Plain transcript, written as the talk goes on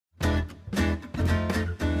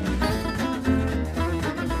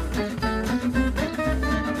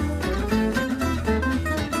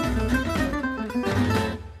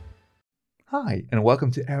Hi, and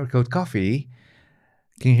welcome to Error Code Coffee.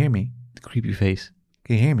 Can you hear me? The creepy face.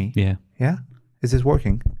 Can you hear me? Yeah. Yeah? Is this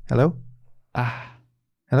working? Hello?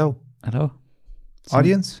 Hello? Hello.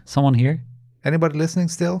 Audience? Someone here? Anybody listening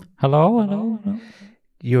still? Hello.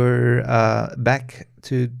 You're back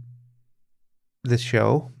to this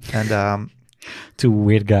show, and Two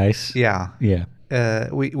weird guys. yeah, Yeah.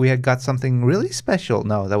 we had got something really special.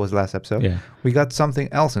 No, that was last episode. Yeah. We got something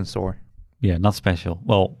else in store. Yeah. Not special.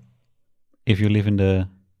 Well, if you live in the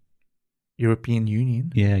European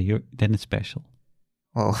Union. then it's special.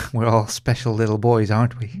 Well, we're all special little boys,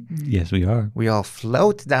 aren't we? Yes, we are. We all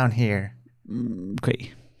float down here.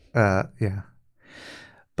 Okay. Yeah.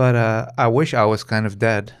 But I wish I was kind of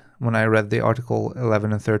dead when I read the Article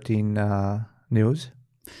 11 and 13 news.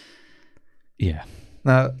 Yeah.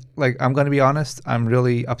 Now, I'm going to be honest, I'm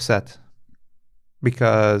really upset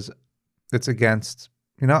because it's against,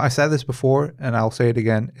 I said this before and I'll say it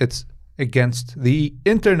again, it's against the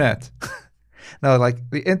internet. No,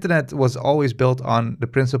 the internet was always built on the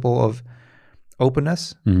principle of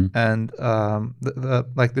openness, and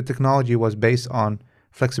the technology was based on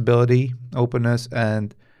flexibility, openness,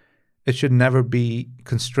 and it should never be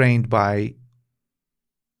constrained by,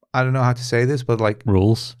 I don't know how to say this, but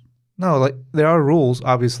rules. No, there are rules,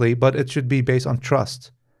 obviously, but it should be based on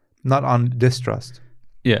trust, not on distrust.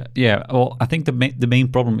 Yeah. Well, I think the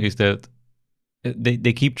main problem is that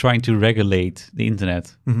they keep trying to regulate the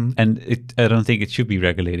internet, and I don't think it should be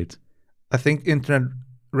regulated. I think internet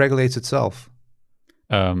regulates itself.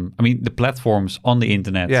 I mean, the platforms on the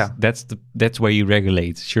internet. Yeah, that's where you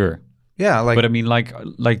regulate. Sure. Yeah, but I mean,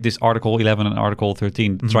 like this Article 11 and Article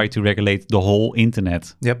 13 try to regulate the whole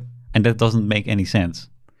internet. Yep. And that doesn't make any sense.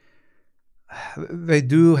 They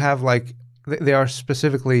do have they are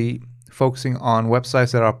specifically focusing on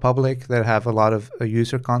websites that are public, that have a lot of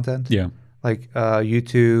user content. Yeah. Like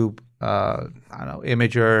YouTube, I don't know,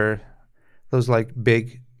 Imager, those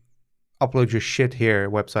big upload your shit here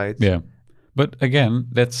websites. Yeah. But again,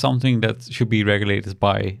 that's something that should be regulated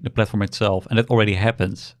by the platform itself. And that already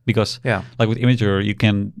happens because with Imager, you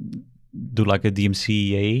can do a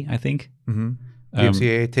DMCA, I think.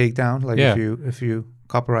 DMCA takedown, if you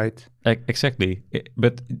copyright. Exactly.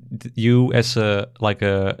 But you as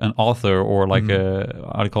an author or a, how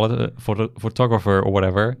do you call it, a photographer or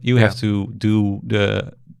whatever, you have to do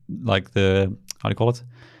the, how do you call it?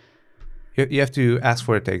 You have to ask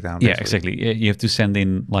for a takedown. Yeah, exactly. You have to send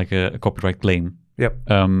in a copyright claim. Yep.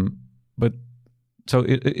 But so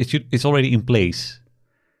it's already in place.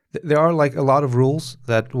 There are a lot of rules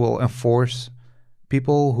that will enforce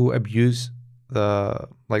people who abuse the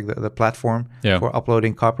platform for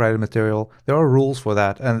uploading copyrighted material. There are rules for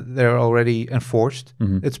that, and they're already enforced.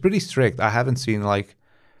 It's pretty strict. I haven't seen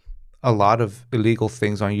a lot of illegal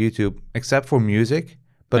things on YouTube except for music.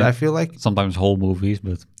 But I feel sometimes whole movies,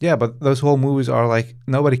 but but those whole movies are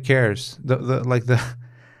nobody cares.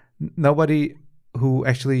 Nobody who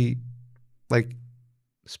actually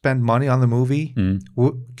spend money on the movie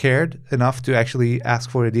cared enough to actually ask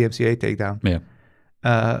for a DMCA takedown. Yeah.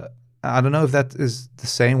 I don't know if that is the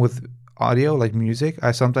same with audio, music.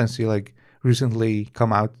 I sometimes see recently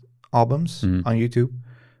come out albums on YouTube,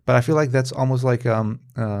 but I feel that's almost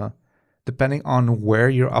depending on where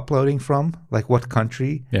you're uploading from, what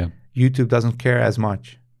country, YouTube doesn't care as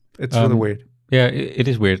much. It's really weird. Yeah, it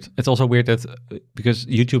is weird. It's also weird that because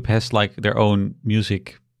YouTube has their own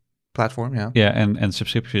music platform, and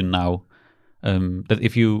subscription now, that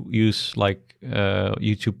if you use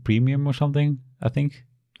YouTube Premium or something, I think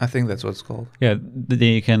that's what it's called. Yeah,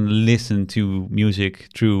 then you can listen to music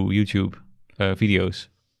through YouTube videos.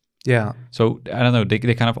 Yeah. So I don't know. They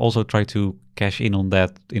kind of also try to cash in on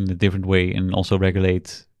that in a different way and also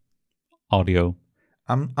regulate audio.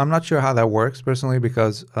 I'm not sure how that works personally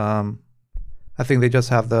because I think they just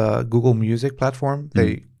have the Google Music platform.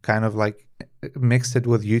 They kind of mixed it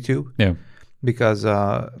with YouTube. Yeah. Because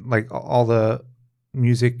all the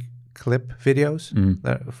music clip videos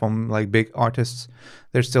from big artists,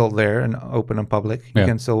 they're still there and open and public. You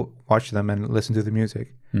can still watch them and listen to the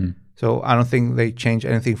music. So I don't think they changed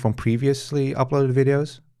anything from previously uploaded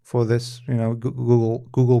videos for this,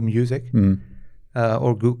 Google Music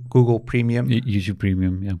or Google Premium. YouTube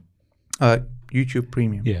Premium, YouTube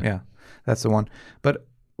Premium, yeah, that's the one. But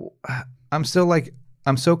I'm still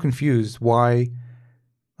I'm so confused why.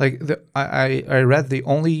 I read the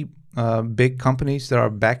only big companies that are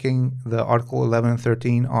backing the Article 11 and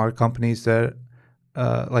 13 are companies that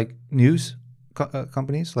news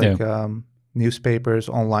companies newspapers,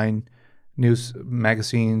 online news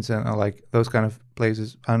magazines, and those kind of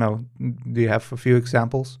places. I don't know. Do you have a few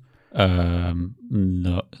examples?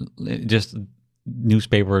 No, just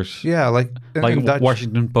newspapers, Yeah, like like in Dutch.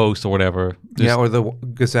 Washington Post or whatever. Just, Or the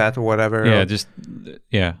Gazette or whatever. yeah, or- just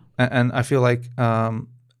yeah, and I feel like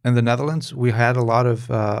in the Netherlands we had a lot of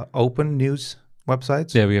open news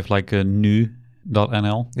websites. yeah. We have like a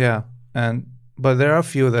nu.nl. Yeah, but there are a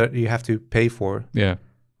few that you have to pay for, Yeah.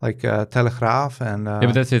 like Telegraaf and Yeah,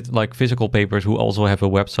 but that's it. Like physical papers who also have a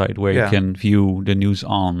website where you Yeah. can view the news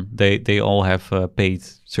on. They all have paid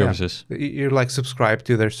services. you're like subscribed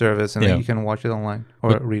to their service and Yeah. then you can watch it online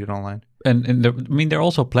or read it online. And there are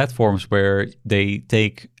also platforms where they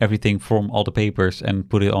take everything from all the papers and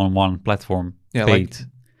put it on one platform. Yeah, paid. like-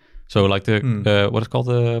 So like the what is called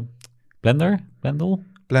the Blendle,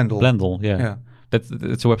 Blendle. yeah. Yeah. That's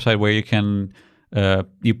a website where you can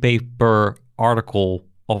you pay per article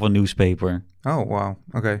of a newspaper. Oh wow.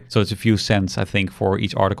 Okay. So it's a few cents, I think, for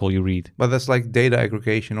each article you read. But that's like data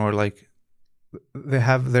aggregation, or like they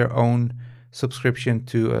have their own subscription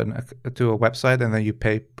to a website, and then you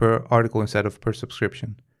pay per article instead of per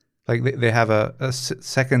subscription. Like they have a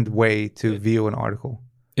second way to view an article.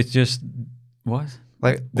 It's just what?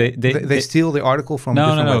 Like They steal the article from a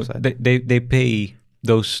different website. They pay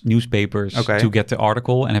those newspapers Okay. to get the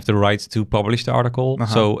article and have the rights to publish the article.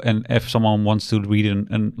 Uh-huh. So, and if someone wants to read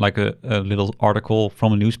a little article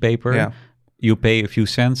from a newspaper, Yeah. you pay a few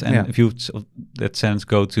cents, and Yeah. a few of that cents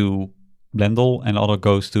go to Blendle, and other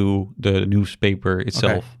goes to the newspaper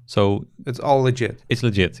itself. So It's all legit. it's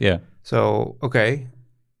legit, yeah. So okay,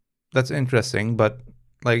 that's interesting, but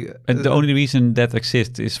like And the only reason that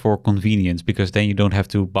exists is for convenience, because then you don't have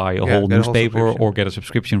to buy a whole get a whole newspaper subscription. or get a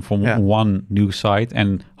subscription from Yeah. one news site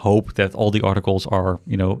and hope that all the articles are,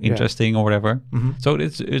 interesting or whatever. Mhm. So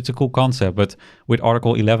it's a cool concept. But with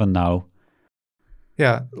Article 11 now,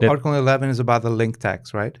 Article 11 is about the link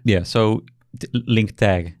tags, right? yeah, so link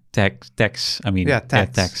tags, I mean,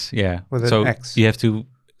 tags. yeah. With an So X. you have to,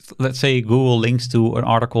 let's say Google links to an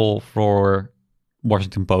article for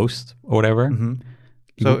Washington Post or whatever. Hmm.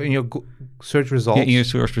 So in your search results, Yeah, in your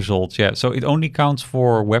search results, yeah. So it only counts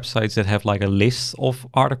for websites that have like a list of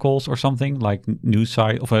articles or something, like news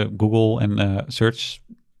site of a Google and search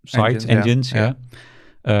sites, engines, yeah.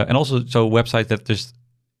 And also, so websites that just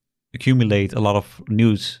accumulate a lot of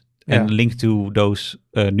news and link to those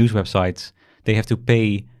news websites, they have to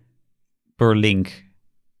pay per link.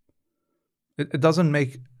 it doesn't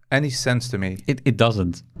make any sense to me It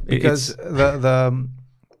doesn't. because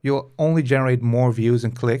you'll only generate more views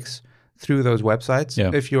and clicks through those websites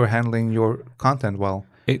if you're handling your content well.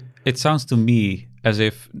 It sounds to me as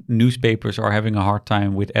if newspapers are having a hard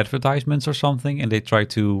time with advertisements or something, and they try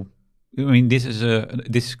to. I mean, this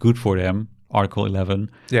is good for them, Article 11,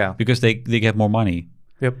 because they get more money.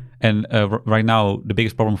 Yep. And right now, the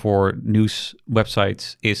biggest problem for news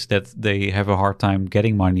websites is that they have a hard time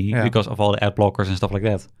getting money because of all the ad blockers and stuff like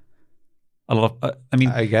that. A lot of,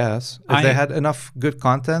 I guess if they had enough good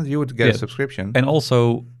content, you would get a subscription. And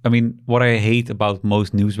also, I mean, what I hate about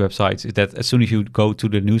most news websites is that as soon as you go to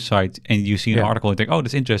the news site and you see an article and think, oh,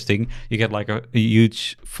 that's interesting, you get like a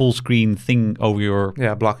huge full screen thing over your...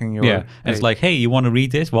 blocking your... and it's like, hey, you want to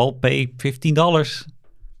read this? Well, pay $15.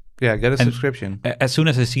 Yeah, get a subscription. As soon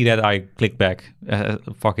as I see that, I click back.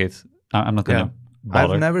 Fuck it. I'm not going to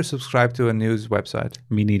bother. I've never subscribed to a news website.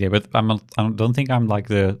 Me neither, but I don't think I'm like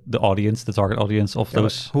the audience, the target audience of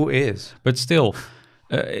those. Who is? But still,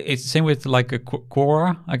 it's the same with like a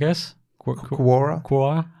Quora, I guess. Quora?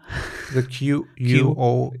 Quora? The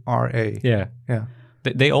Quora. Yeah. Yeah.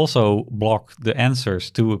 They also block the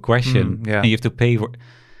answers to a question, and you have to pay for.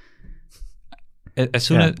 As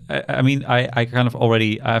soon as I kind of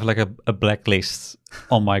already I have like a blacklist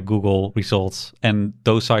on my Google results, and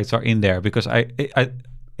those sites are in there because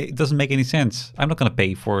it doesn't make any sense. I'm not going to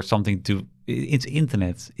pay for something it's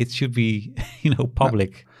internet. It should be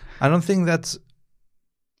public. No, I don't think that's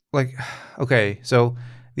like okay. So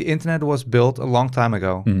the internet was built a long time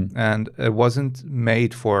ago, and it wasn't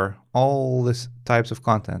made for all this types of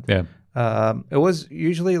content. Yeah, it was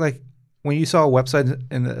usually like. When you saw a website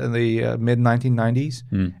in the mid 1990s,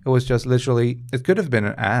 it was just literally, it could have been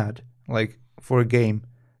an ad, like for a game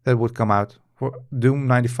that would come out, for Doom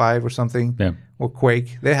 95 or something, or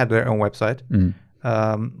Quake. They had their own website.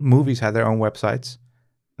 Movies had their own websites.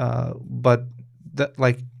 But that,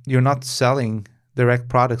 like, you're not selling direct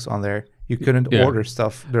products on there. You couldn't order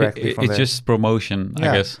stuff directly from there. It's just promotion, I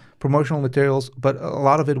guess. Promotional materials, but a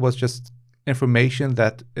lot of it was just information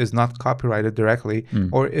that is not copyrighted directly,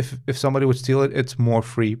 or if somebody would steal it, it's more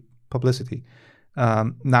free publicity.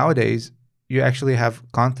 Nowadays, you actually have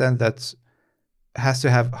content that has to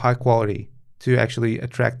have high quality to actually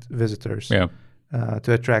attract visitors, to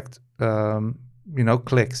attract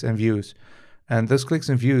clicks and views. And those clicks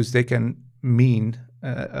and views, they can mean.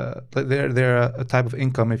 They're a type of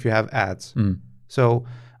income if you have ads. So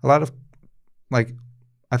a lot of like,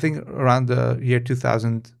 I think around the year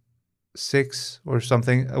 2006 or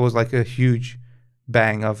something, it was like a huge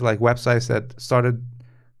bang of like websites that started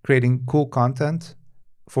creating cool content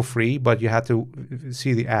for free, but you had to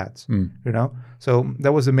see the ads, you know? So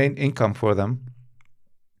that was the main income for them.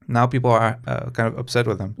 Now people are kind of upset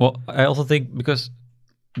with them. Well, I also think because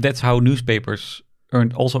that's how newspapers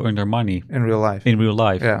earn their money in real life.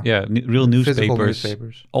 Yeah. Real Physical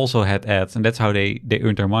newspapers also had ads, and that's how they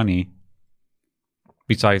earned their money.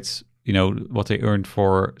 Besides, you know, what they earned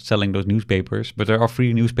for selling those newspapers, but there are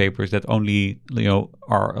free newspapers that only, you know,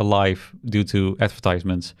 are alive due to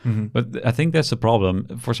advertisements. But I think that's the problem.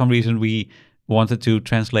 For some reason, we wanted to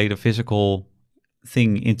translate a physical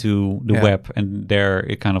thing into the web, and there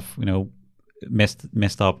it kind of, you know,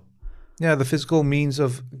 messed up. Yeah, the physical means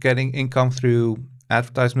of getting income through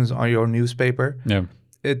advertisements on your newspaper. Yeah,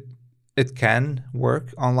 it can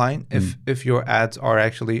work online if your ads are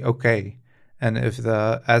actually okay, and if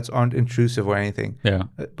the ads aren't intrusive or anything. Yeah,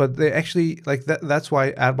 but they actually like that. That's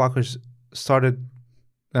why ad blockers started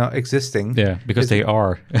existing. Yeah, because they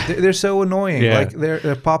are. They're so annoying. Yeah. Like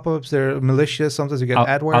they're pop-ups. They're malicious. Sometimes you get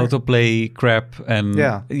adware. Autoplay crap, and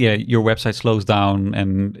your website slows down,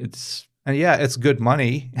 and it's. And yeah, it's good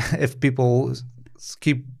money if people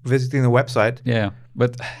keep visiting the website. Yeah,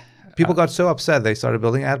 but people got so upset they started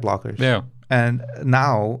building ad blockers. Yeah. And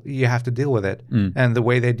now you have to deal with it. And the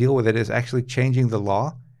way they deal with it is actually changing the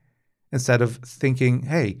law instead of thinking,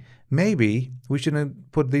 hey, maybe we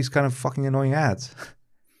shouldn't put these kind of fucking annoying ads.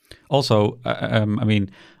 Also, I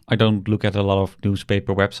mean, I don't look at a lot of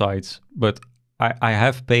newspaper websites, but I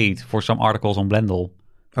have paid for some articles on Blendle.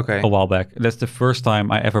 Okay. A while back. That's the first time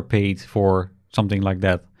I ever paid for something like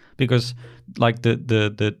that, because like the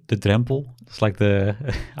drempel, it's like the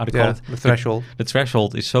how do you call it? The threshold. The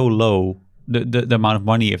threshold is so low. The amount of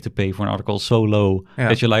money you have to pay for an article is so low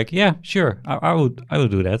that you're like, yeah, sure, I would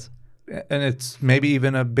do that. And it's maybe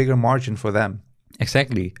even a bigger margin for them.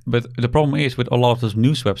 Exactly. But the problem is with a lot of those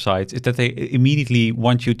news websites is that they immediately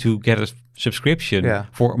want you to get a subscription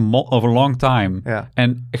for a long time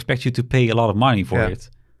and expect you to pay a lot of money for it.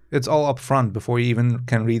 It's all up front before you even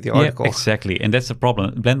can read the article. Yeah, exactly. And that's the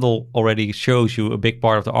problem. Blendle already shows you a big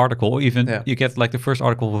part of the article, or even you get like the first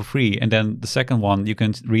article for free, and then the second one you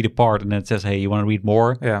can read a part, and then it says, hey, you want to read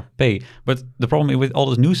more? Pay. But the problem with all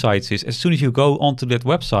those news sites is as soon as you go onto that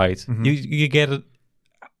website, you get it.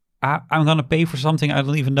 I'm going to pay for something I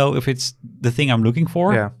don't even know if it's the thing I'm looking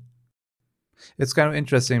for. Yeah. It's kind of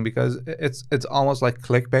interesting because it's almost like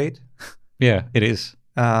clickbait. Yeah, it is.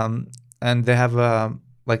 And they have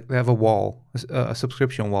a wall, a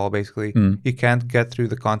subscription wall, basically. You can't get through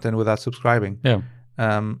the content without subscribing. Yeah.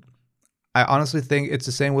 I honestly think it's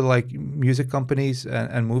the same with like music companies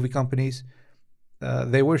and movie companies.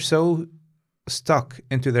 They were so stuck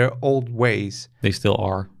into their old ways. They still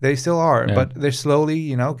are. But they're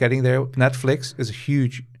slowly, getting there. Netflix is a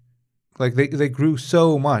huge, like they grew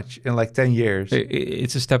so much in like 10 years.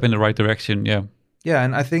 It's a step in the right direction. Yeah. Yeah.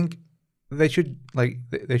 And I think they should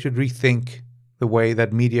rethink the way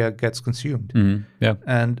that media gets consumed. Yeah.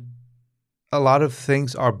 And a lot of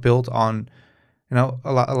things are built on,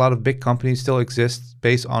 a lot of big companies still exist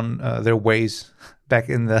based on their ways back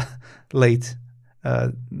in the late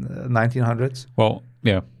 1900s. Well,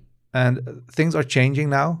 yeah. And things are changing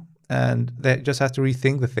now, and they just have to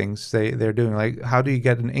rethink the things they're doing. Like, how do you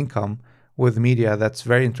get an income with media that's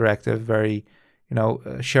very interactive, very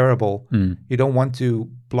shareable? You don't want to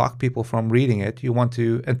block people from reading it. You want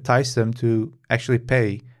to entice them to actually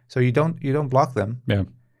pay. So you don't block them. Yeah.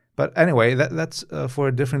 But anyway, that's for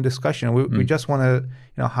a different discussion. We just want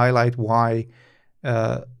to highlight why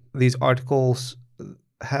these articles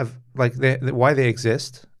have why they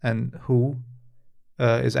exist and who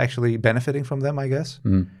is actually benefiting from them, I guess.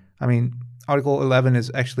 I mean, Article 11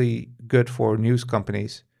 is actually good for news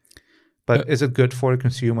companies, but is it good for a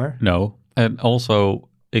consumer? No. And also,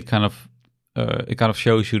 it kind of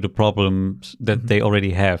shows you the problems that they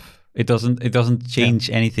already have. It doesn't change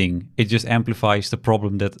anything. It just amplifies the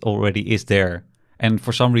problem that already is there. And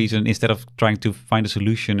for some reason, instead of trying to find a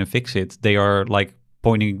solution and fix it, they are like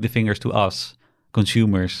pointing the fingers to us,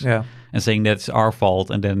 consumers, and saying that's our fault,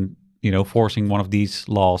 and then forcing one of these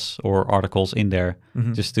laws or articles in there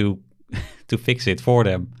just to fix it for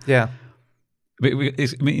them. Yeah.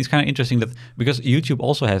 It's kind of interesting that because YouTube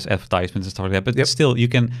also has advertisements and stuff like that, but still you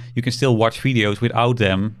can still watch videos without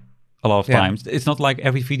them a lot of times. It's not like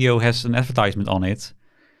every video has an advertisement on it.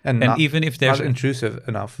 and And even if there's not intrusive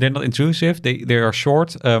enough. they're not intrusive. They are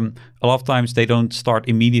short. A lot of times they don't start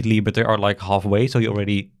immediately, but they are like halfway. So you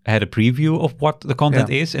already had a preview of what the content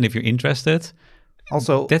is, and if you're interested,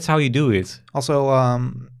 Also, that's how you do it. Also,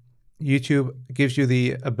 YouTube gives you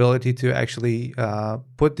the ability to actually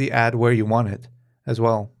put the ad where you want it as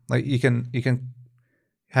well. Like you can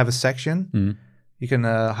have a section. You can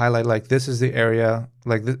highlight like this is the area.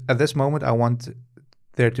 Like at this moment, I want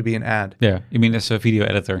there to be an ad. Yeah, you mean as a video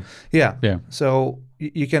editor? Yeah. Yeah. So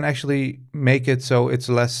you can actually make it so it's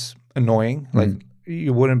less annoying. Like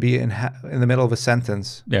you wouldn't be in the middle of a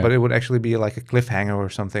sentence, but it would actually be like a cliffhanger or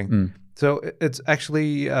something. So it's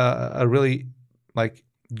actually a really like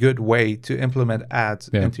good way to implement ads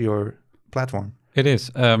into your platform. It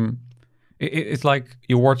is. It's like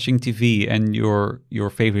you're watching TV and your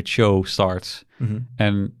favorite show starts,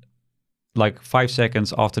 and like 5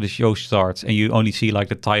 seconds after the show starts, and you only see like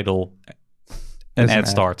the title, an ad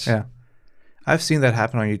starts. Yeah, I've seen that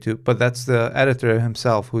happen on YouTube, but that's the editor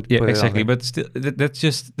himself who put exactly. it on But still, that's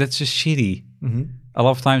just shitty. A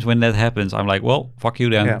lot of times when that happens, I'm like, well, fuck you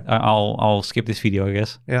then. I'll skip this video, I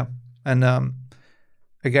guess. Yeah, and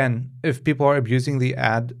again, if people are abusing the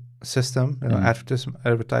ad system,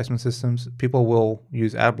 advertisement systems, people will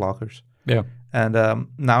use ad blockers. Yeah, and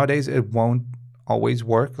nowadays it won't always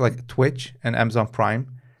work. Like Twitch and Amazon Prime,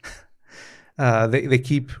 they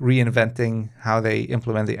keep reinventing how they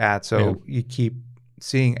implement the ad, so you keep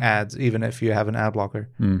seeing ads even if you have an ad blocker.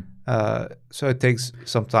 So it takes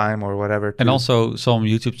some time or whatever. And also some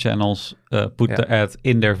YouTube channels put the ad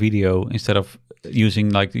in their video instead of using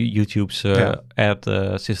like YouTube's ad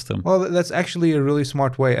system. Well, that's actually a really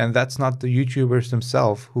smart way, and that's not the YouTubers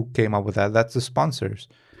themselves who came up with that. That's the sponsors.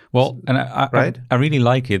 Well, and I really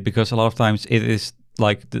like it because a lot of times it is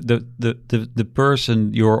like the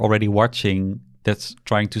person you're already watching that's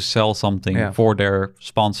trying to sell something for their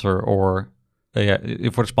sponsor or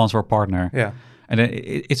for the sponsor or partner. Yeah. And then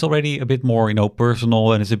it's already a bit more,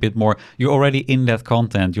 personal, and it's a bit more, you're already in that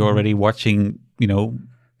content. You're already watching,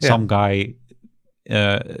 some guy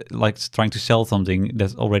like trying to sell something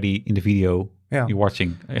that's already in the video you're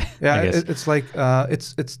watching. Yeah, it's like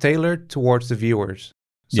it's tailored towards the viewers.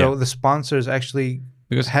 So the sponsors actually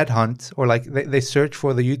headhunt or like they search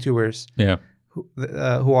for the YouTubers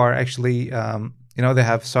who are actually, they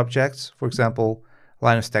have subjects, for example,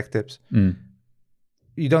 Linus Tech Tips.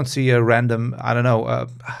 You don't see a random, I don't know,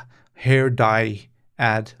 hair dye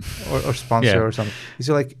ad or sponsor or something. You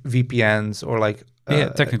see like VPNs or like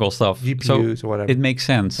technical stuff, GPUs or whatever. It makes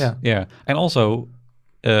sense. Yeah. And also,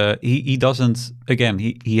 he doesn't. Again,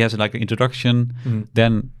 he has like an introduction,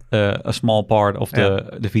 then a small part of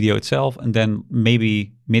the video itself, and then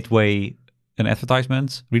maybe midway an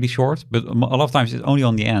advertisement, really short. But a lot of times it's only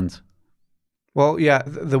on the end. Well, yeah,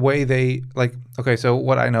 the way they like. Okay, so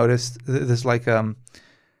what I noticed, there's like a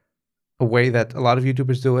way that a lot of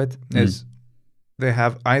YouTubers do it is they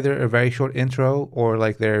have either a very short intro or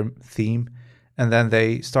like their theme, and then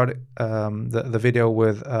they start the video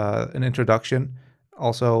with an introduction.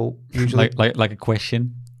 Also, usually like a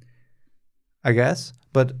question, I guess,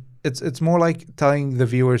 but it's more like telling the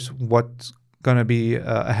viewers what's gonna be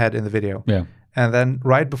ahead in the video. Yeah, and then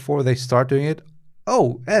right before they start doing it.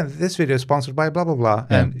 Oh, and this video is sponsored by blah, blah, blah.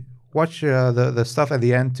 Yeah. And watch the stuff at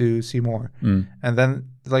the end to see more. And then,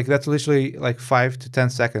 like, that's literally like 5 to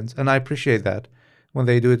 10 seconds. And I appreciate that when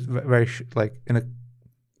they do it in a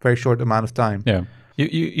very short amount of time. Yeah.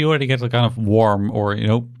 You already get kind of warm or,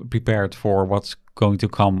 prepared for what's going to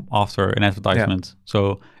come after an advertisement. Yeah.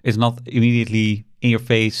 So it's not immediately in your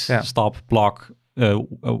face, stop, block,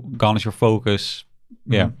 garnish your focus.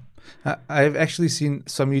 Yeah. I've actually seen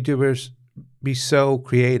some YouTubers be so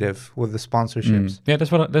creative with the sponsorships. Yeah,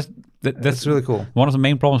 that's really cool. One of the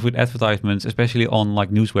main problems with advertisements, especially on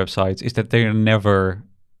like news websites, is that they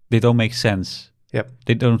don't make sense. Yep.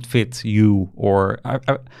 They don't fit you or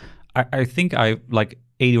I think I like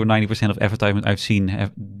 80 or 90% of advertisement I've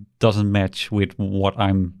seen doesn't match with what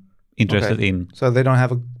I'm interested in. So they don't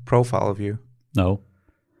have a profile of you. No.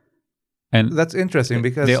 And that's interesting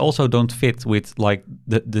because they also don't fit with like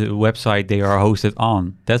the website they are hosted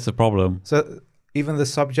on. That's the problem. So even the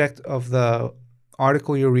subject of the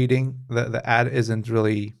article you're reading, the ad isn't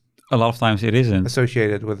really. A lot of times it isn't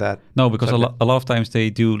associated with that. No, because a lot of times they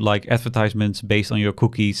do like advertisements based on your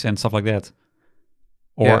cookies and stuff like that.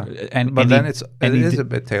 But then it is a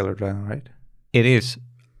bit tailored, right? It is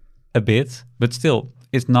a bit, but still,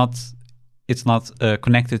 it's not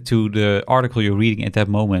connected to the article you're reading at that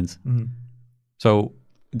moment. So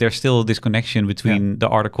there's still this connection between the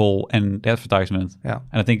article and the advertisement. Yeah.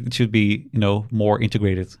 And I think it should be, more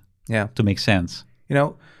integrated. Yeah. To make sense.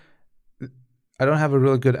 I don't have a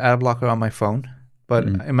really good ad blocker on my phone, but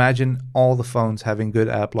imagine all the phones having good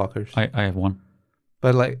ad blockers. I have one.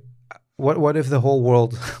 But like, what if the whole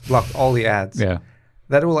world blocked all the ads? Yeah.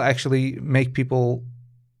 That will actually make people,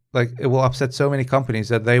 like, it will upset so many companies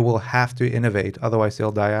that they will have to innovate, otherwise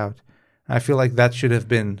they'll die out. I feel like that should have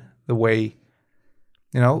been the way,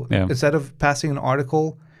 instead of passing an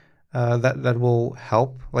article that will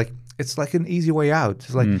help, like, it's like an easy way out.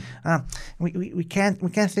 It's like, we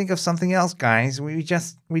can't think of something else, guys. We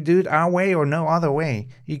do it our way or no other way.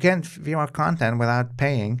 You can't view our content without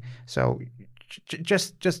paying. So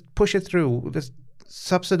just push it through. Just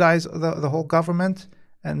subsidize the whole government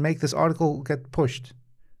and make this article get pushed.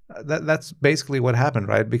 That's basically what happened,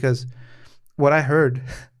 right? Because what I heard,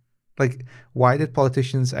 like, why did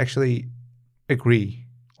politicians actually agree,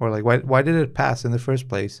 or like why did it pass in the first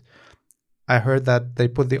place? I heard that they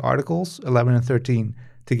put the articles 11 and 13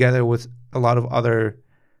 together with a lot of other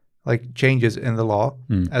like changes in the law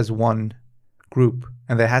as one group,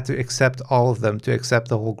 and they had to accept all of them to accept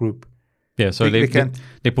the whole group. Yeah, so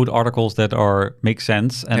they put articles that make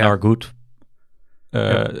sense and are good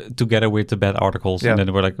together with the bad articles, and then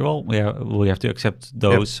they were like, well, yeah, we have to accept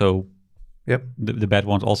those. So the bad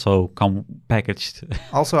ones also come packaged.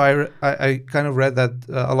 Also, I kind of read that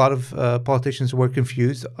a lot of politicians were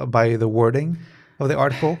confused by the wording of the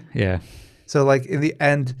article. Yeah. So like in the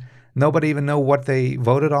end, nobody even know what they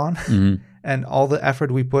voted on, and all the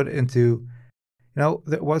effort we put into,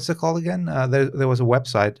 what's it called again? There was a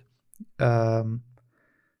website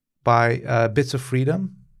by Bits of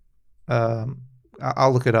Freedom.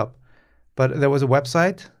 I'll look it up, but there was a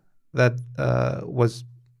website that was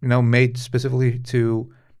made specifically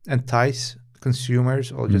to entice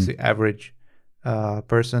consumers or just the average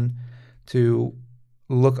person to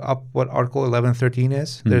look up what Article 1113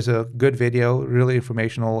 is. There's a good video, really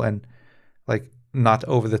informational and like not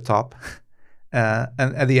over the top.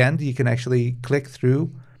 And at the end, you can actually click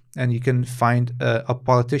through and you can find a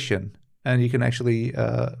politician and you can actually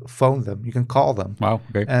phone them. You can call them. Wow.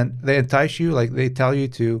 Okay. And they entice you, like they tell you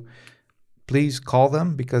to please call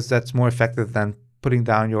them because that's more effective than putting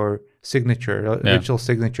down your signature, digital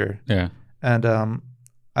signature. Yeah. And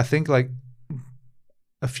I think like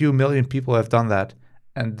a few million people have done that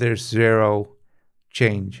and there's zero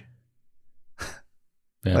change.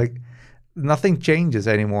 Like nothing changes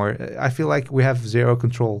anymore. I feel like we have zero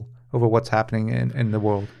control over what's happening in the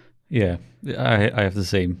world. Yeah, I have the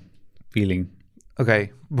same feeling.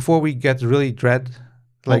 Okay, before we get really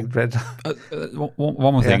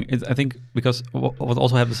one more thing. I think because what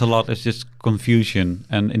also happens a lot is just confusion.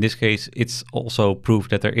 And in this case, it's also proof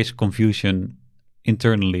that there is confusion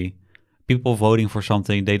internally. People voting for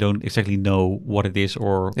something, they don't exactly know what it is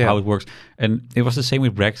or how it works. And it was the same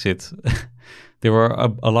with Brexit. There were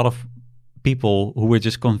a lot of people who were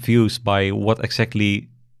just confused by what exactly,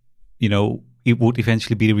 it would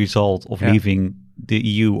eventually be the result of leaving the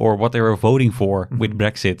EU or what they were voting for with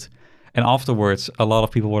Brexit. And afterwards, a lot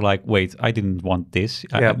of people were like, wait, I didn't want this.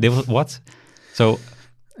 What? So,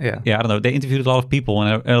 I don't know. They interviewed a lot of people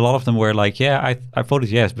and a lot of them were like, I voted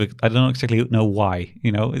yes, but I don't exactly know why.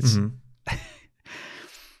 It's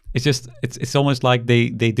it's just, it's almost like they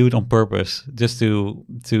do it on purpose just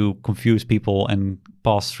to confuse people and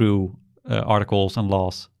pass through articles and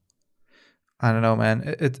laws. I don't know,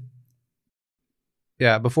 man.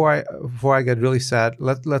 Before I get really sad,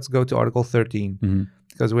 let's go to Article 13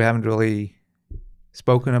 because we haven't really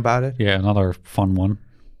spoken about it. Yeah, another fun one.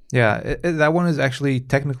 Yeah, that one is actually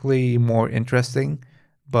technically more interesting,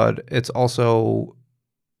 but it's also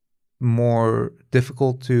more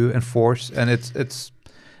difficult to enforce, and it's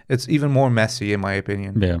even more messy in my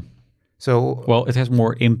opinion. Yeah. So it has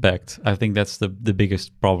more impact. I think that's the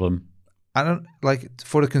biggest problem. I don't like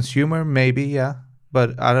for the consumer, maybe,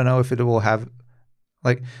 but I don't know if it will have.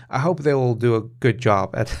 Like, I hope they will do a good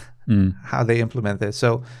job at how they implement this.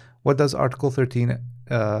 So, what does Article 13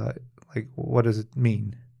 what does it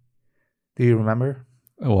mean? Do you remember?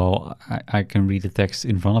 Well, I can read the text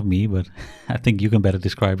in front of me, but I think you can better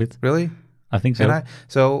describe it. Really? I think so.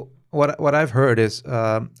 So what I've heard is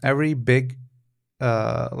every big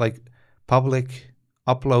public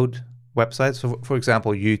upload websites. So for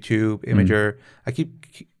example, YouTube, Imgur. I keep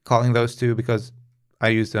calling those two because I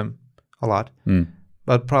use them a lot.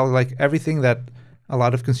 But probably like everything that a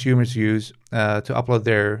lot of consumers use to upload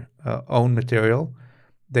their own material,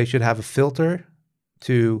 they should have a filter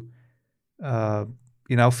to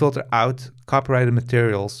filter out copyrighted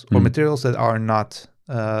materials or materials that are not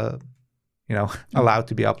allowed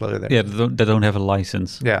to be uploaded there. Yeah, they don't have a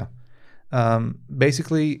license. Yeah.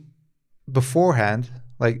 Basically, beforehand,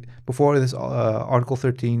 like before this Article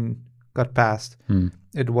 13 got passed, Hmm.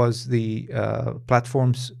 it was the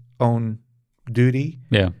platform's own duty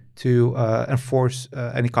Yeah. to enforce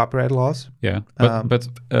any copyright laws. Yeah. But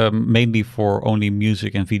mainly for only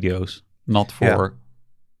music and videos, not for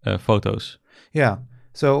photos. Yeah.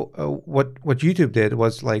 So what YouTube did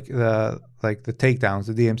was like the takedowns,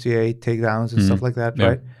 the DMCA takedowns and stuff like that, Yeah.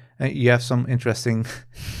 right? And you have some interesting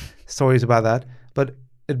stories about that. But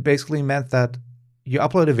it basically meant that you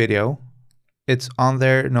upload a video, it's on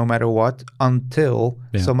there no matter what until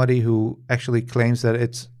somebody who actually claims that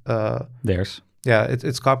it's Theirs.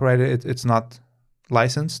 it's copyrighted, it's not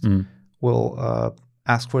licensed, will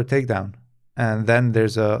ask for a takedown, and then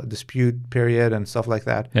there's a dispute period and stuff like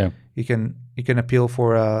that. Yeah. You can appeal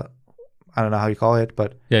for I don't know how you call it,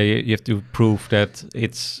 but Yeah, you have to prove that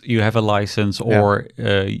you have a license, or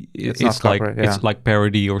it's not like copyright, it's like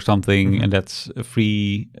parody or something, and that's a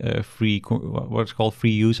what's called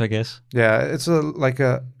free use, I guess. Yeah, it's like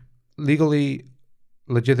a legally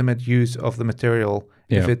legitimate use of the material.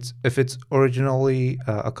 Yeah. If it's originally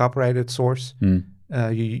a copyrighted source,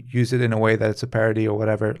 you use it in a way that it's a parody or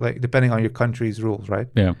whatever, like depending on your country's rules, right?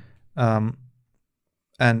 Yeah.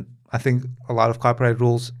 And I think a lot of copyright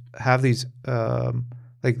rules have these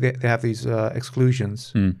like they have these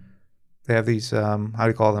exclusions. They have these how do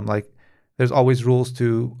you call them? Like there's always rules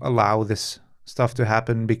to allow this stuff to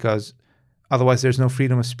happen because otherwise there's no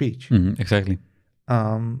freedom of speech. Exactly.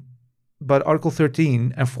 But Article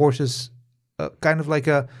 13 enforces kind of like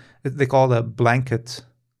they call it a blanket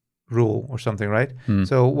rule or something, right?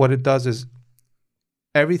 So what it does is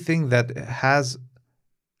everything that has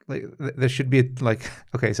like there should be like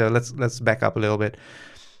okay, so let's back up a little bit.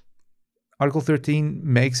 Article 13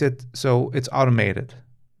 makes it so it's automated.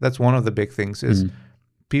 That's one of the big things is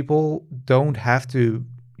people don't have to,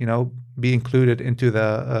 be included into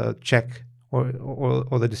the check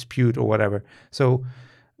or the dispute or whatever. So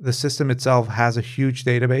the system itself has a huge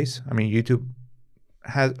database. I mean, YouTube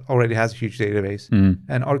already has a huge database,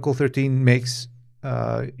 and Article 13 makes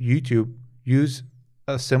YouTube use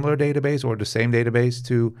a similar database or the same database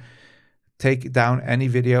to take down any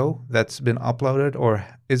video that's been uploaded or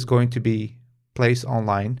is going to be placed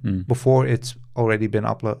online before it's already been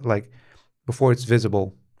uploaded, like before it's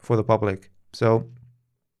visible for the public. So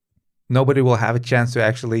nobody will have a chance to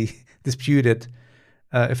actually dispute it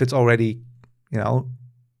if it's already,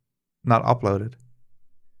 not uploaded,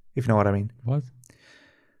 if you know what I mean. What?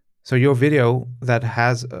 So your video that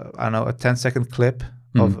has, I don't know, a 10-second clip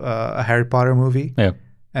of a Harry Potter movie,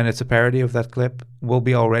 and it's a parody of that clip, will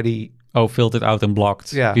be already... filtered out and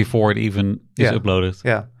blocked before it even is uploaded.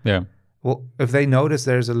 Yeah. Well, if they notice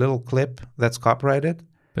there's a little clip that's copyrighted,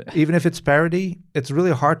 even if it's parody, it's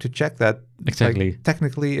really hard to check that. Exactly. Like,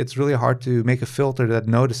 technically, it's really hard to make a filter that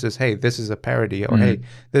notices, hey, this is a parody, or hey,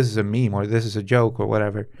 this is a meme, or this is a joke, or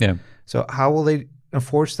whatever. Yeah. So how will they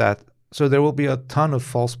enforce that? So there will be a ton of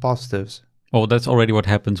false positives. Well, that's already what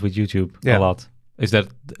happens with YouTube a lot. Is that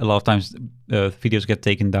a lot of times videos get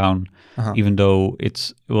taken down, even though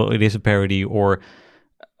it is a parody, or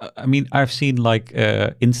I mean, I've seen like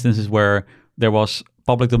instances where there was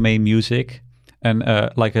public domain music, and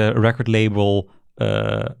like a record label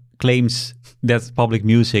claims that's public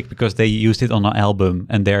music because they used it on an album,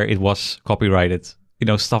 and there it was copyrighted.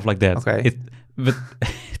 Stuff like that. Okay. But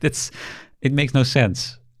it makes no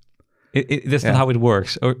sense. That's not how it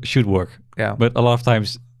works or should work. Yeah. But a lot of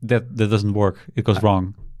times that doesn't work. It goes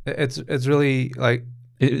wrong. It's really like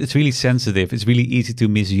it's really sensitive. It's really easy to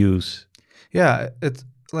misuse. Yeah, it's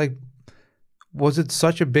like, was it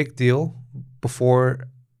such a big deal before?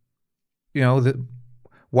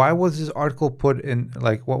 Why was this article put in?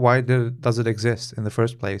 Like, why does it exist in the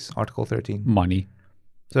first place? Article 13. Money.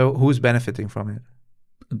 So who's benefiting from it?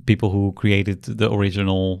 People who created the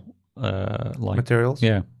original materials.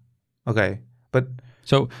 Yeah. Okay, but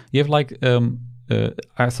so you have like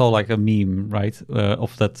I saw like a meme, right,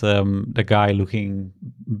 of that the guy looking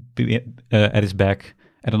at his back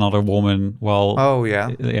at another woman while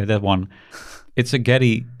that one. It's a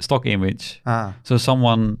Getty stock image. So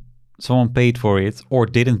someone paid for it or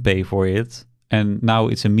didn't pay for it, and now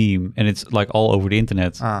it's a meme, and it's like all over the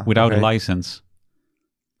internet without a license.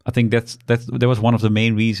 I think that was one of the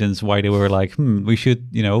main reasons why they were like, we should,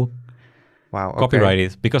 copyright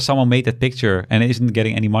it, because someone made that picture and isn't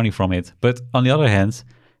getting any money from it. But on the other hand,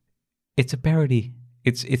 it's a parody.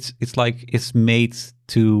 It's like it's made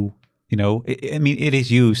to, I mean, it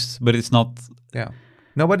is used, but it's not. Yeah.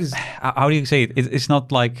 Nobody's. How do you say it? It's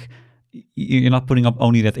not like you're not putting up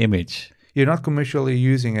only that image. You're not commercially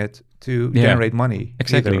using it to generate money.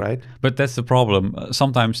 Exactly. Either, right? But that's the problem.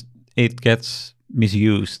 Sometimes it gets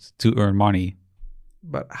misused to earn money.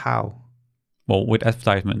 But how? well, with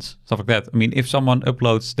advertisements, stuff like that. I mean, if someone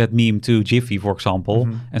uploads that meme to Jiffy, for example,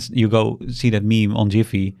 and you go see that meme on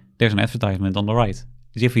Jiffy, there's an advertisement on the right.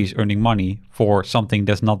 Jiffy is earning money for something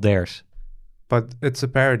that's not theirs. But it's a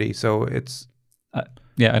parody, so it's...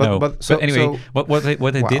 Yeah, I know. But anyway, what they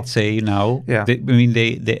wow. did say now, Yeah.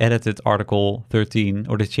 they edited Article 13,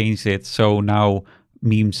 or they changed it, so now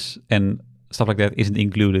memes and stuff like that isn't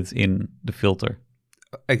included in the filter.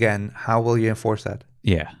 Again, how will you enforce that?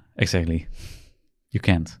 Yeah, exactly. You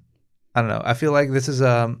can't. I don't know. I feel like this is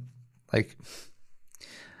like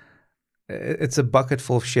it's a bucket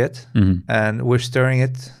full of shit, and we're stirring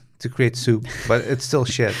it to create soup, but it's still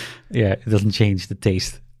shit. Yeah, it doesn't change the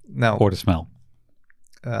taste or the smell.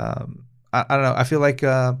 I don't know. I feel like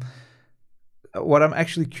what I'm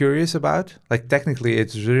actually curious about, like technically,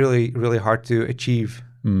 it's really, really hard to achieve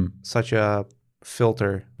such a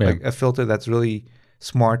filter, like a filter that's really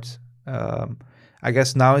smart. I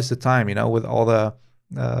guess now is the time, with all the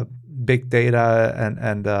big data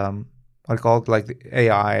and what I call it, like the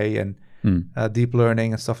AI and deep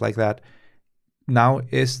learning and stuff like that. Now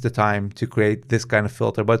is the time to create this kind of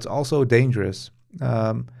filter, but it's also dangerous.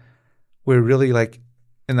 We're really like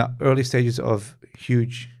in the early stages of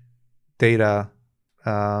huge data,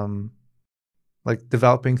 like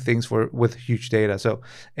developing things with huge data. So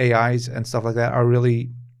AIs and stuff like that are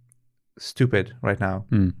really stupid right now.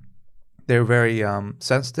 They're very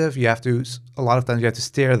sensitive. A lot of times you have to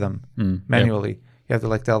steer them manually. You have to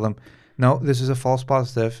like tell them, no, this is a false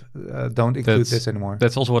positive. Don't include this anymore.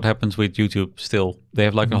 That's also what happens with YouTube still. They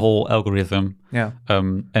have like a whole algorithm. Yeah.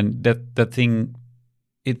 And that thing,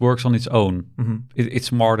 it works on its own. It's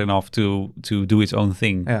smart enough to do its own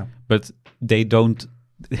thing. Yeah. But they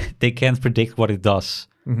can't predict what it does.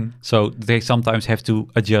 So they sometimes have to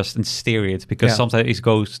adjust and steer it because sometimes it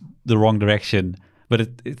goes the wrong direction. But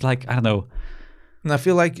it's like, I don't know. And I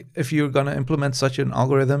feel like if you're going to implement such an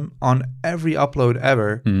algorithm on every upload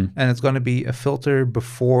ever, and it's going to be a filter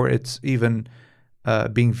before it's even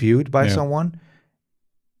being viewed by someone,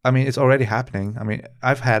 I mean, it's already happening. I mean,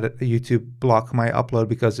 I've had YouTube block my upload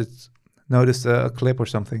because it's noticed a clip or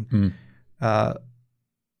something.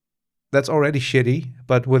 That's already shitty.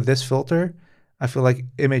 But with this filter, I feel like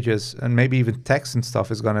images and maybe even text and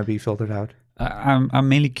stuff is going to be filtered out. I'm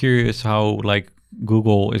mainly curious how like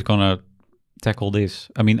Google is going to tackle this.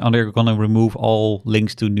 I mean, are they going to remove all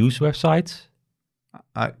links to news websites?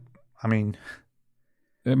 I mean,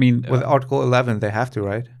 with Article 11, they have to,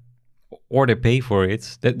 right? Or they pay for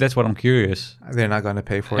it. That's what I'm curious. They're not going to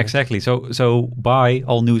pay for it. Exactly. So buy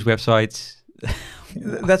all news websites.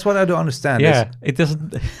 That's what I don't understand. Yeah, it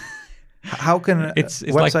doesn't. How can it's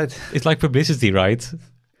website? It's like publicity, right?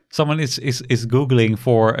 Someone is Googling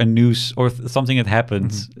for a news or something that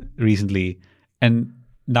happened recently, and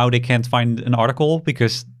now they can't find an article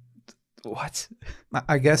because what?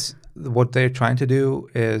 I guess what they're trying to do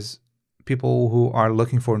is people who are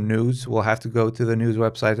looking for news will have to go to the news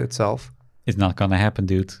website itself. It's not gonna happen,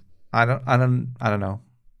 dude. I don't know.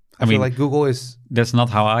 I feel like Google is. That's not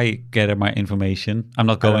how I gather my information. I'm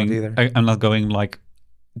not going. I'm not going like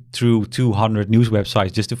through 200 news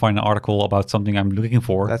websites just to find an article about something I'm looking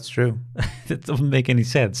for. That's true. That doesn't make any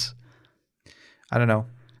sense. I don't know.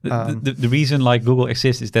 The reason like Google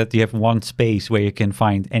exists is that you have one space where you can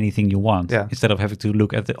find anything you want instead of having to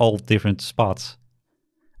look at all different spots.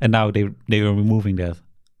 And now they are removing that.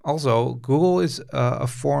 Also, Google is a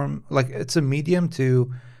form, like it's a medium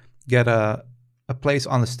to get a place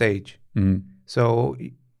on the stage. So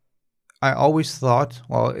I always thought,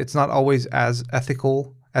 well, it's not always as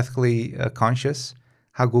ethically conscious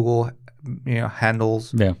how Google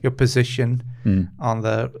handles your position on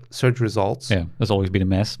the search results. Yeah, that's always been a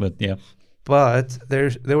mess, but yeah. But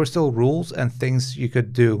there were still rules and things you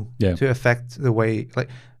could do to affect the way. Like,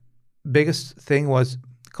 biggest thing was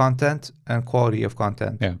content and quality of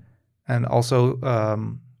content. Yeah, and also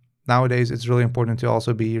nowadays it's really important to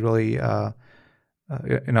also be really have,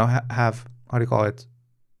 how do you call it,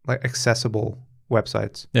 like accessible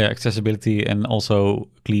websites. Yeah, accessibility and also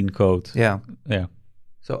clean code. Yeah.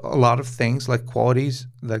 So a lot of things like qualities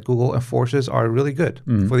that Google enforces are really good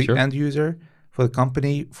for the end user, for the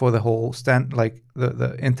company, for the whole like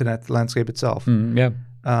the internet landscape itself.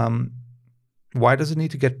 Why does it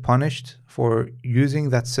need to get punished for using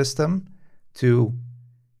that system to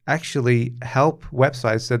actually help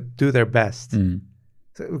websites that do their best?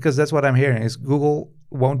 Because that's what I'm hearing is Google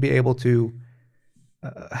won't be able to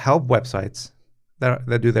help websites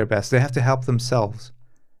that do their best. They have to help themselves,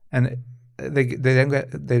 and they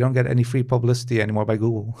don't get any free publicity anymore by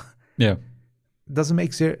Google. Yeah, it doesn't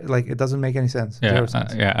make any sense. Yeah,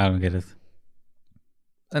 I don't get it.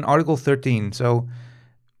 And Article 13. So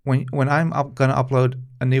when I'm gonna upload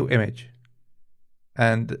a new image,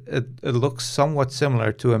 and it looks somewhat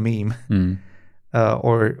similar to a meme,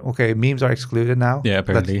 or okay, memes are excluded now. Yeah,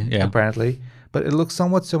 apparently. Yeah. Apparently, but it looks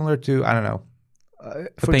somewhat similar to, I don't know, A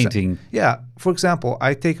painting. For example,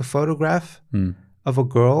 I take a photograph Mm. of a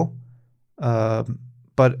girl,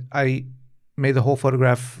 but I made the whole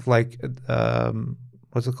photograph like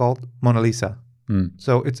what's it called, Mona Lisa. Mm.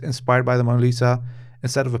 So it's inspired by the Mona Lisa.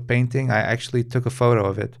 Instead of a painting, I actually took a photo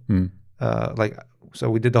of it. Mm. So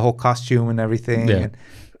we did the whole costume and everything. Yeah. And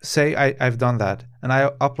say I've done that and I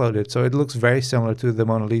upload it, so it looks very similar to the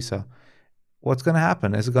Mona Lisa. What's going to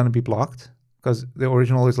happen? Is it going to be blocked? Because the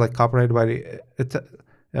original is like copyrighted by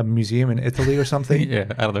a museum in Italy or something. Yeah,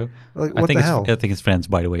 I don't know. Like, what the hell? I think it's France,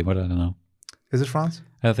 by the way, but I don't know. Is it France?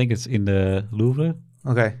 I think it's in the Louvre.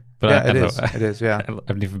 Okay. But yeah, I don't is. know. It is. Yeah.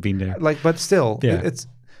 I've never been there. Like, but still, Yeah. it's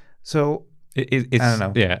so. It's, I don't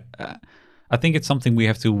know. Yeah, I think it's something we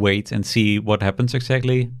have to wait and see what happens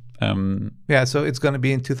exactly. Yeah, so it's going to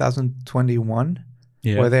be in 2021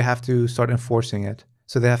 where they have to start enforcing it.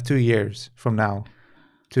 So they have 2 years from now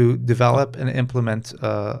to develop and implement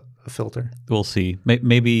a filter. We'll see.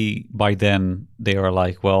 Maybe by then they are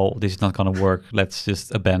like, well, this is not going to work. Let's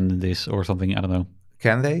just abandon this or something. I don't know.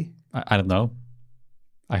 Can they? I don't know.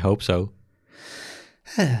 I hope so.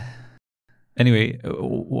 Anyway,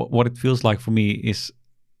 what it feels like for me is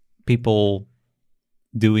people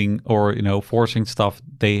doing or, forcing stuff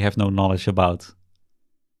they have no knowledge about.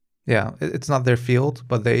 Yeah, it's not their field,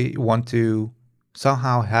 but they want to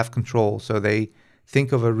somehow have control. So they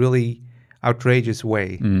think of a really outrageous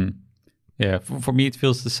way. Yeah, for me, it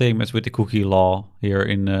feels the same as with the cookie law here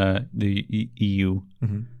in the EU.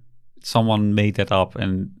 Mm-hmm. Someone made that up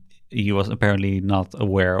and he was apparently not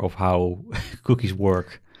aware of how cookies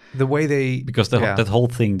work. The way they... Because that whole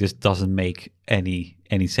thing just doesn't make any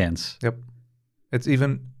sense. Yep. It's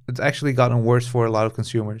actually gotten worse for a lot of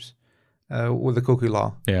consumers with the cookie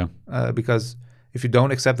law. Yeah. Because if you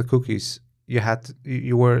don't accept the cookies,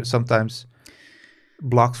 you were sometimes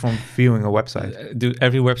blocked from viewing a website. Dude,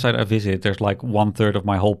 every website I visit, there's like 1/3 of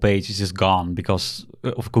my whole page is just gone because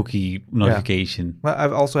of cookie notification. Yeah. Well,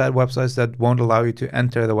 I've also had websites that won't allow you to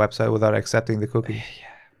enter the website without accepting the cookie.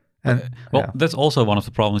 And that's also one of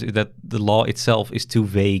the problems, is that the law itself is too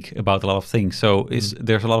vague about a lot of things. So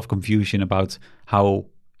there's a lot of confusion about how,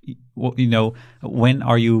 when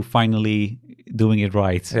are you finally doing it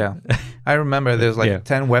right? Yeah. I remember there's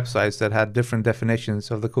 10 websites that had different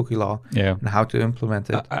definitions of the cookie law and how to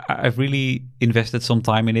implement it. I've really invested some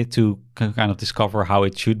time in it to kind of discover how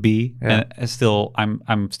it should be. Yeah. And still,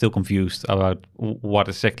 I'm still confused about what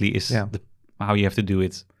exactly is how you have to do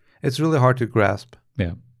it. It's really hard to grasp.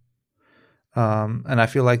 Yeah. And I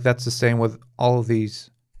feel like that's the same with all of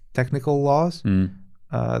these technical laws.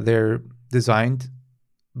 They're designed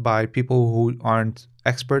by people who aren't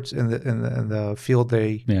experts in the field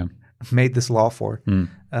they made this law for.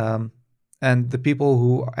 And the people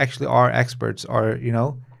who actually are experts are,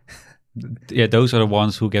 yeah, those are the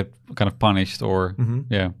ones who get kind of punished or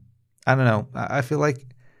I don't know. I feel like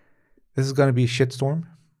this is going to be a shitstorm.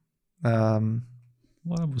 Well,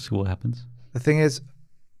 we'll see what happens. The thing is,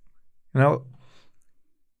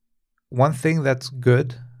 one thing that's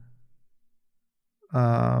good.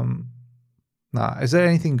 Is there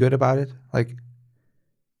anything good about it? Like,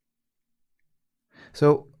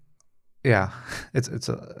 so, yeah, it's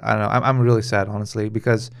I don't know. I'm really sad, honestly,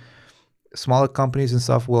 because smaller companies and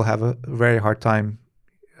stuff will have a very hard time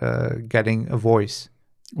getting a voice.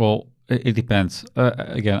 Well, it depends.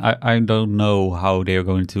 Again, I don't know how they are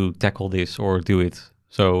going to tackle this or do it.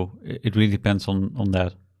 So it really depends on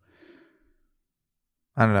that.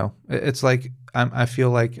 I don't know. It's like I feel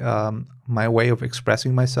like my way of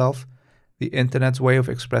expressing myself, the internet's way of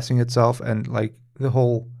expressing itself, and like the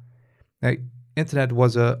whole internet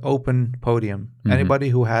was an open podium. Anybody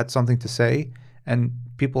who had something to say and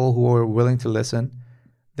people who were willing to listen,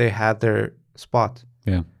 they had their spot.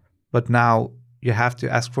 Yeah. But now you have to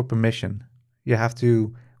ask for permission. You have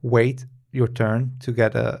to wait your turn to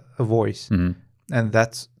get a voice. And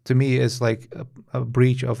that's, to me, is like a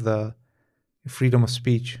breach of the freedom of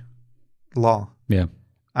speech law. Yeah.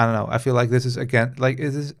 I don't know. I feel like this is, again, like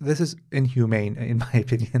this is inhumane, in my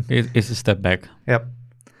opinion. It's a step back. Yep.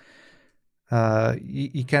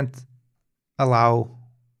 You can't allow,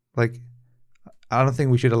 like, I don't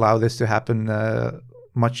think we should allow this to happen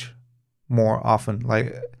much more often.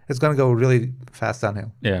 Like, it's going to go really fast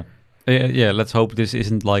downhill. Yeah. Yeah, let's hope this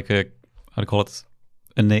isn't like a, how do you call it,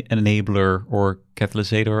 an enabler or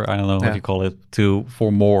catalysator, I don't know what you call it,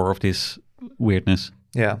 for more of this weirdness.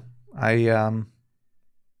 Yeah. I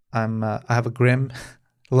have a grim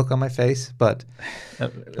look on my face, but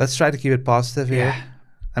let's try to keep it positive here. Yeah.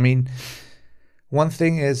 I mean, one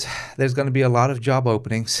thing is there's going to be a lot of job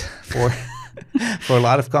openings for for a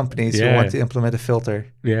lot of companies who want to implement a filter.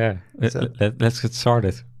 Yeah. So- Let's get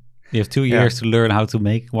started. You have 2 Yeah. years to learn how to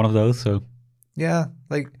make one of those. So Yeah,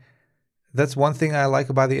 like that's one thing I like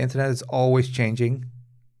about the internet. It's always changing,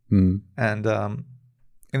 and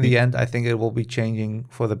in the end, I think it will be changing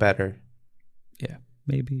for the better. yeah,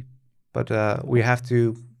 maybe. But we have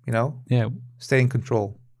to, Yeah. stay in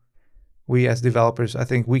control. We as developers, I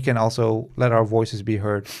think we can also let our voices be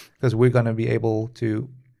heard because we're going to be able to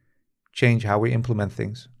change how we implement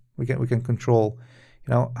things. We can control,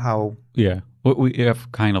 how. Yeah. We have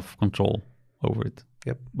kind of control over it.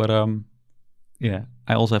 Yep. But yeah,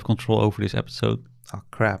 I also have control over this episode. Oh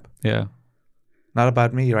crap! Yeah. Not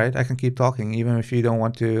about me, right? I can keep talking even if you don't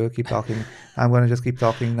want to keep talking. I'm going to just keep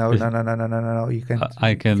talking. No. You can.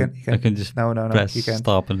 I can just No. press You can.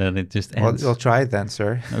 stop and then it just Well, ends. we'll try it then,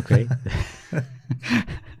 sir. Okay.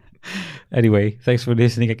 Anyway, thanks for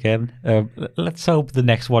listening again. Let's hope the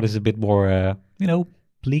next one is a bit more,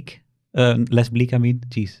 bleak. Less bleak, I mean.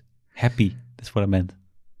 Jeez. Happy. That's what I meant.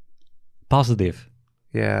 Positive.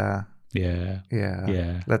 Yeah.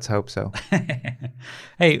 Yeah. Let's hope so.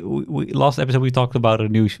 Hey, we last episode we talked about a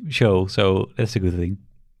new show, so that's a good thing.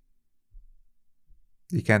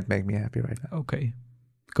 You can't make me happy right now. Okay.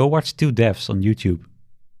 Go watch Two Devs on YouTube.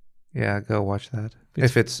 Yeah, go watch that.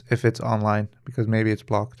 If it's online, because maybe it's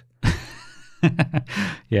blocked.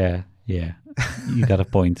 Yeah. You got a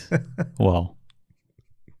point. Well.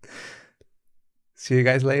 See you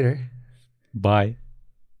guys later. Bye.